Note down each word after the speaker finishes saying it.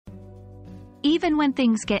Even when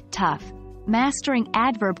things get tough, mastering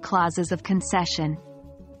adverb clauses of concession.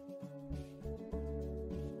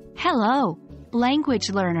 Hello,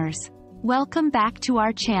 language learners. Welcome back to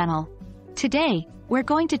our channel. Today, we're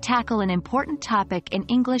going to tackle an important topic in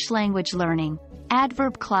English language learning,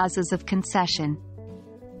 adverb clauses of concession.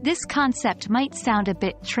 This concept might sound a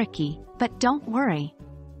bit tricky, but don't worry.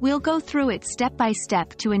 We'll go through it step by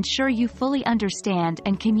step to ensure you fully understand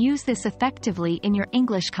and can use this effectively in your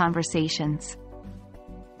English conversations.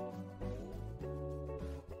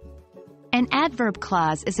 An adverb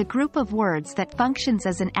clause is a group of words that functions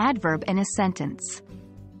as an adverb in a sentence.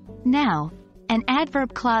 Now, an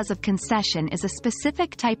adverb clause of concession is a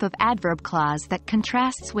specific type of adverb clause that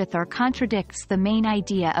contrasts with or contradicts the main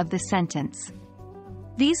idea of the sentence.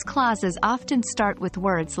 These clauses often start with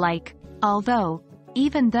words like although,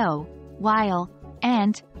 even though, while,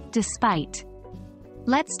 and despite.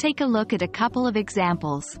 Let's take a look at a couple of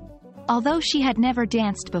examples. Although she had never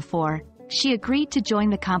danced before, she agreed to join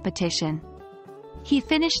the competition. He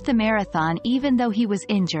finished the marathon even though he was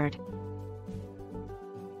injured.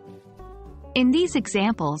 In these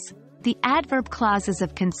examples, the adverb clauses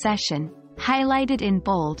of concession, highlighted in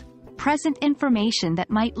bold, present information that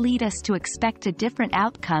might lead us to expect a different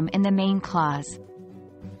outcome in the main clause.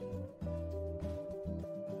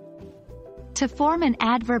 To form an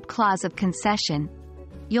adverb clause of concession,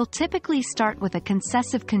 you'll typically start with a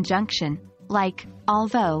concessive conjunction, like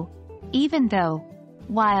although, even though,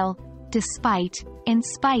 while, despite, in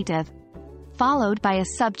spite of, followed by a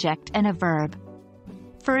subject and a verb.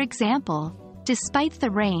 For example, despite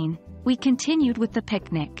the rain, we continued with the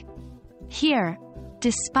picnic. Here,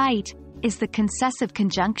 despite is the concessive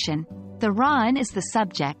conjunction, the run is the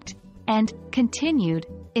subject, and continued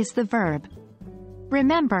is the verb.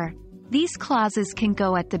 Remember, these clauses can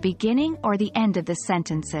go at the beginning or the end of the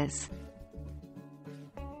sentences.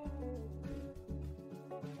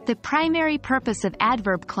 The primary purpose of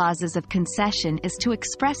adverb clauses of concession is to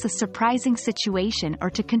express a surprising situation or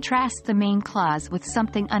to contrast the main clause with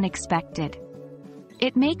something unexpected.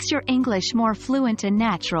 It makes your English more fluent and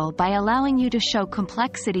natural by allowing you to show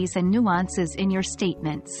complexities and nuances in your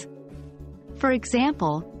statements. For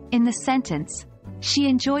example, in the sentence, she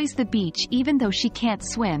enjoys the beach even though she can't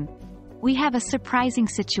swim, we have a surprising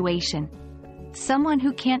situation. Someone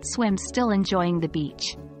who can't swim still enjoying the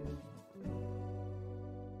beach.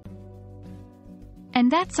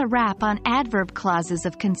 And that's a wrap on adverb clauses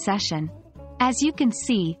of concession. As you can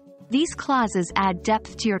see, these clauses add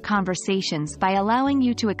depth to your conversations by allowing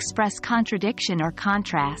you to express contradiction or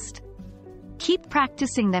contrast. Keep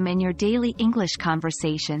practicing them in your daily English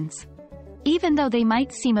conversations. Even though they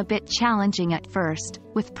might seem a bit challenging at first,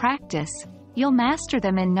 with practice, you'll master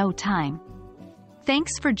them in no time.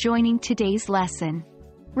 Thanks for joining today's lesson.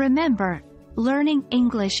 Remember, learning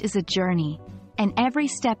English is a journey, and every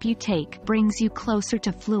step you take brings you closer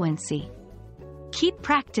to fluency. Keep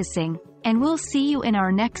practicing, and we'll see you in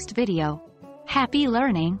our next video. Happy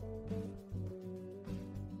learning!